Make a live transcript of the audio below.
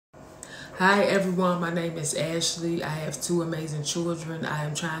Hi everyone, my name is Ashley. I have two amazing children. I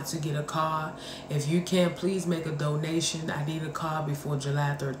am trying to get a car. If you can, please make a donation. I need a car before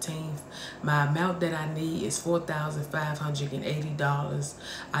July 13th. My amount that I need is $4,580.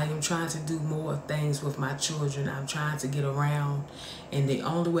 I am trying to do more things with my children. I'm trying to get around, and the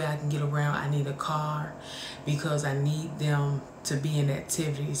only way I can get around, I need a car because I need them to be in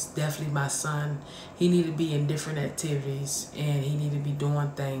activities. Definitely my son, he need to be in different activities, and he need to be doing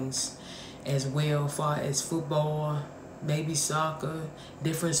things as well, far as football, maybe soccer,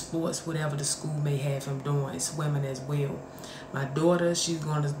 different sports, whatever the school may have him doing, swimming as well. My daughter, she's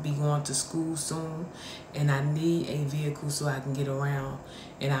going to be going to school soon, and I need a vehicle so I can get around.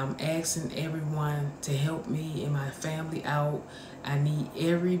 And I'm asking everyone to help me and my family out. I need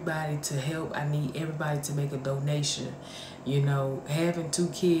everybody to help. I need everybody to make a donation. You know, having two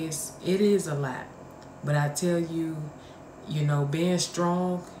kids, it is a lot. But I tell you, you know, being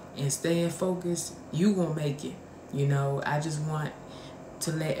strong and staying focused, you gonna make it. You know, I just want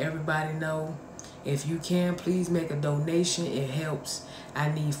to let everybody know, if you can, please make a donation. It helps. I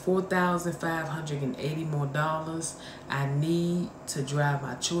need $4,580 more dollars. I need to drive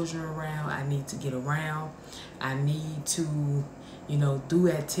my children around. I need to get around. I need to, you know, do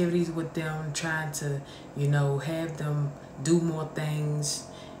activities with them, trying to, you know, have them do more things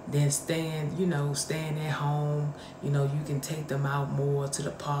than staying at home. You know, you can take them out more to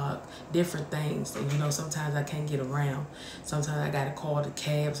the park, different things. And you know, sometimes I can't get around. Sometimes I gotta call the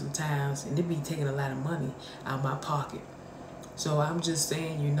cab sometimes, and it be taking a lot of money out of my pocket. So I'm just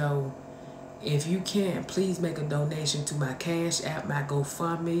saying, you know, if you can, please make a donation to my Cash App, my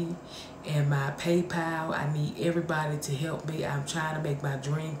GoFundMe, and my PayPal. I need everybody to help me. I'm trying to make my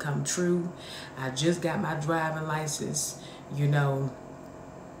dream come true. I just got my driving license, you know,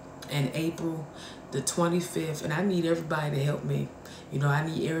 in April the 25th, and I need everybody to help me. You know, I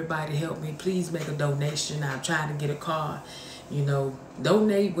need everybody to help me. Please make a donation. I'm trying to get a car. You know,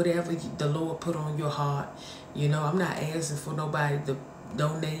 donate whatever the Lord put on your heart. You know, I'm not asking for nobody to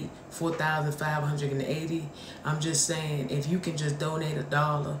donate $4,580. I'm just saying, if you can just donate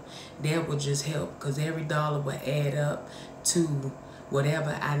 $1, that would just help, because every dollar will add up to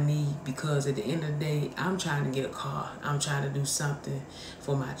whatever I need. Because at the end of the day, I'm trying to get a car. I'm trying to do something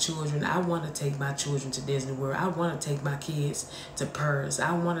for my children. I want to take my children to Disney World. I want to take my kids to Paris.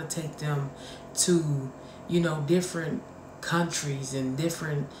 I want to take them to, you know, different countries and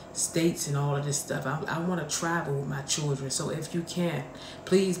different states and all of this stuff. I want to travel with my children. So if you can,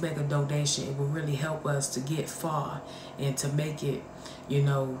 please make a donation. It will really help us to get far and to make it, you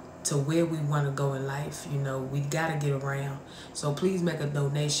know, to where we want to go in life. You know, we got to get around. So please make a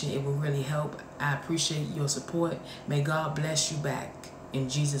donation. It will really help. I appreciate your support. May God bless you back. In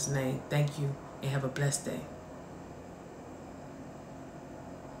Jesus' name, thank you, and have a blessed day.